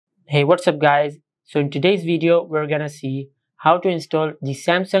Hey, what's up guys? So in today's video, we're gonna see how to install the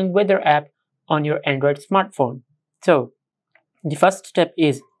Samsung Weather app on your Android smartphone. So the first step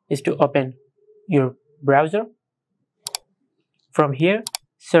is to open your browser. From here,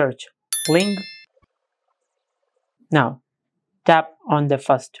 search link. Now tap on the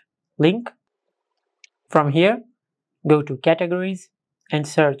first link. From here, go to categories and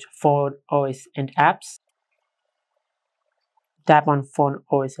search Phone OS and apps. Tap on Phone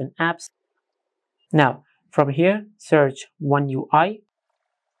OS and apps. Now from here, search One UI.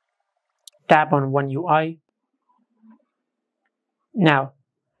 Tap on One UI. Now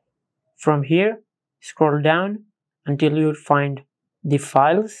from here, scroll down until you find the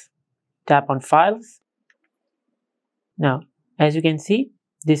files. Tap on files. Now as you can see,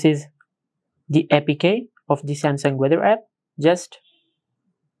 this is the APK of the Samsung Weather app. Just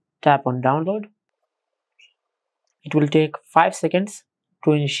tap on download. It will take 5 seconds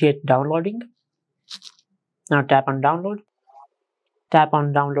to initiate downloading. Now tap on download. Tap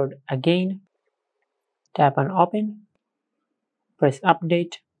on download again. Tap on open. Press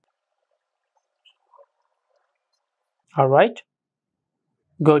update. Alright.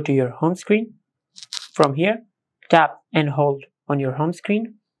 Go to your home screen. From here, tap and hold on your home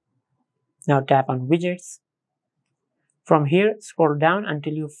screen. Now tap on widgets. From here, scroll down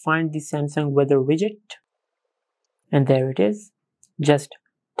until you find the Samsung Weather widget. And there it is. Just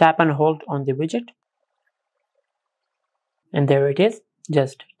tap and hold on the widget. And there it is.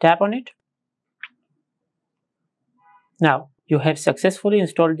 Just tap on it. Now you have successfully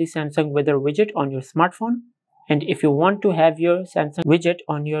installed the Samsung Weather widget on your smartphone. And if you want to have your Samsung widget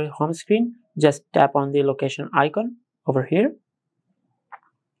on your home screen, just tap on the location icon over here.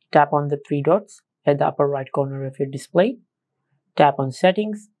 Tap on the 3 dots at the upper right corner of your display. Tap on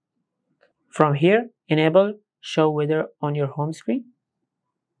settings. From here, enable show weather on your home screen.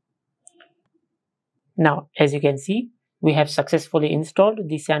 Now, as you can see, we have successfully installed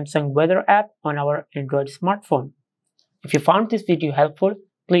the Samsung Weather app on our Android smartphone. If you found this video helpful,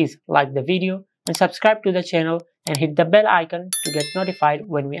 please like the video and subscribe to the channel and hit the bell icon to get notified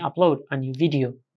when we upload a new video.